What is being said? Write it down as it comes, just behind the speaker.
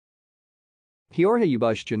Heorhiy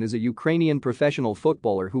Bushchan is a Ukrainian professional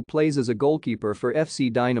footballer who plays as a goalkeeper for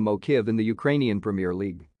FC Dynamo Kyiv in the Ukrainian Premier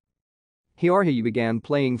League. Heorhiy began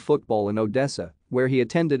playing football in Odessa, where he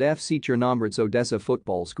attended FC Chernomyrd's Odessa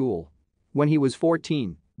Football School. When he was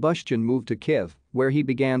 14, Bushchan moved to Kyiv, where he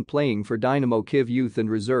began playing for Dynamo Kyiv youth and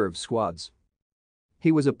reserve squads.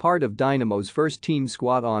 He was a part of Dynamo's first team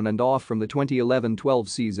squad on and off from the 2011-12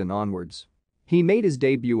 season onwards. He made his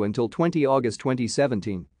debut until August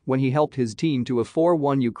 2017, when he helped his team to a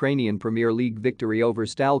 4-1 Ukrainian Premier League victory over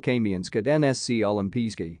Stal Kamyansk at NSC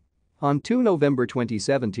Olimpiyskiy. On 2 November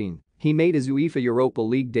 2017, he made his UEFA Europa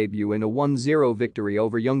League debut in a 1-0 victory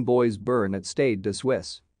over Young Boys Bern at Stade de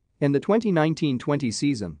Suisse. In the 2019-20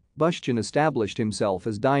 season, Bushchan established himself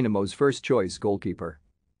as Dynamo's first-choice goalkeeper.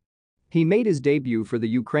 He made his debut for the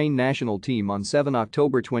Ukraine national team on 7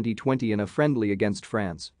 October 2020 in a friendly against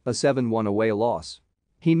France, a 7-1 away loss.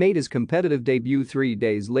 He made his competitive debut 3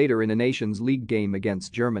 days later in a Nations League game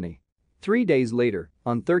against Germany. 3 days later,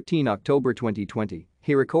 on 13 October 2020,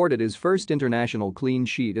 he recorded his first international clean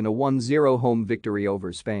sheet in a 1-0 home victory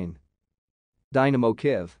over Spain. Dynamo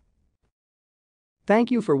Kyiv.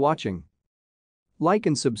 Thank you for watching. Like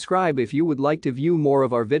and subscribe if you would like to view more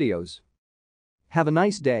of our videos. Have a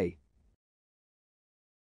nice day.